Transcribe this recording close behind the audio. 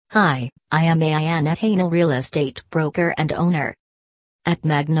Hi, I am Anna Hanel, real estate broker and owner at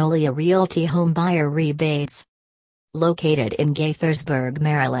Magnolia Realty Home Buyer Rebates, located in Gaithersburg,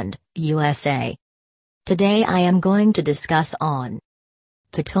 Maryland, USA. Today I am going to discuss on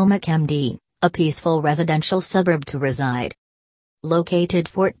Potomac, MD, a peaceful residential suburb to reside. Located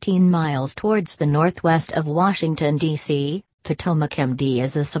 14 miles towards the northwest of Washington, D.C., Potomac, MD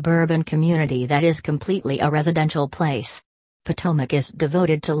is a suburban community that is completely a residential place. Potomac is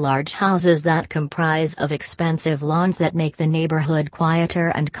devoted to large houses that comprise of expansive lawns that make the neighborhood quieter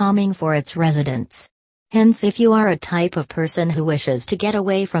and calming for its residents. Hence, if you are a type of person who wishes to get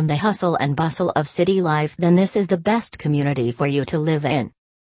away from the hustle and bustle of city life, then this is the best community for you to live in.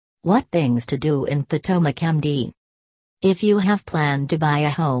 What things to do in Potomac, MD? If you have planned to buy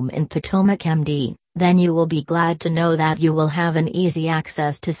a home in Potomac, MD, then you will be glad to know that you will have an easy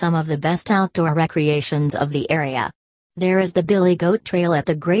access to some of the best outdoor recreations of the area. There is the Billy Goat Trail at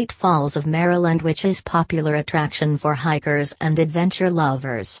the Great Falls of Maryland, which is popular attraction for hikers and adventure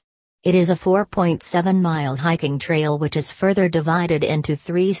lovers. It is a 4.7-mile hiking trail which is further divided into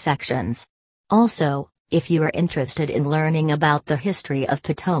 3 sections. Also, if you are interested in learning about the history of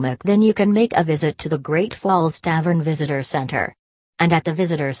Potomac, then you can make a visit to the Great Falls Tavern Visitor Center. And at the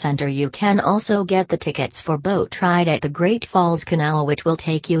Visitor Center you can also get the tickets for boat ride at the Great Falls Canal, which will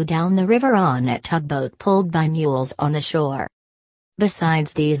take you down the river on a tugboat pulled by mules on the shore.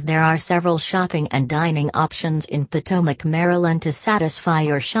 Besides these, there are several shopping and dining options in Potomac, Maryland to satisfy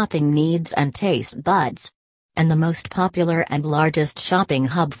your shopping needs and taste buds. And the most popular and largest shopping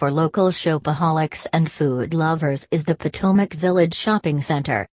hub for local shopaholics and food lovers is the Potomac Village Shopping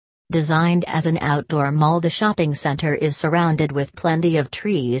Center. Designed as an outdoor mall, the shopping center is surrounded with plenty of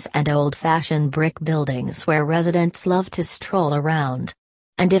trees and old-fashioned brick buildings where residents love to stroll around.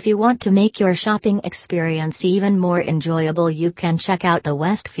 And if you want to make your shopping experience even more enjoyable, you can check out the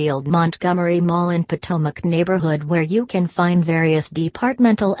Westfield Montgomery Mall in Potomac neighborhood, where you can find various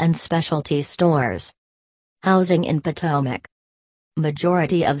departmental and specialty stores. Housing in Potomac.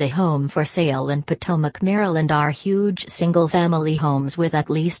 Majority of the home for sale in Potomac, Maryland are huge single-family homes with at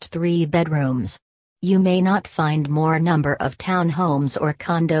least 3 bedrooms. You may not find more number of townhomes or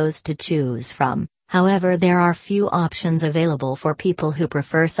condos to choose from, however there are few options available for people who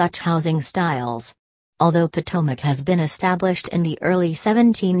prefer such housing styles. Although Potomac has been established in the early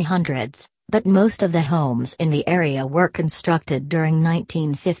 1700s, but most of the homes in the area were constructed during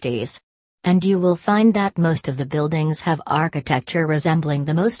 1950s. And you will find that most of the buildings have architecture resembling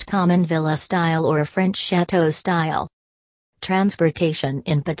the most common villa style or French chateau style. Transportation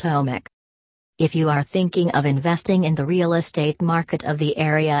in Potomac. If you are thinking of investing in the real estate market of the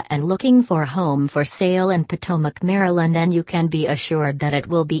area and looking for a home for sale in Potomac, Maryland, then you can be assured that it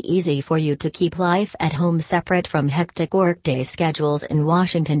will be easy for you to keep life at home separate from hectic workday schedules in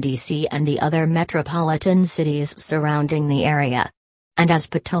Washington, D.C. and the other metropolitan cities surrounding the area. And as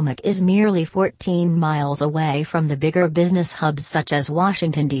Potomac is merely 14 miles away from the bigger business hubs such as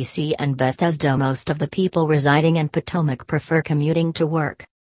Washington, D.C. and Bethesda, most of the people residing in Potomac prefer commuting to work.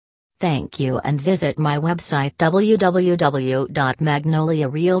 Thank you, and visit my website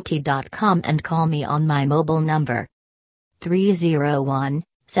www.magnoliarealty.com and call me on my mobile number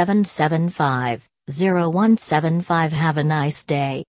 301-775-0175. Have a nice day.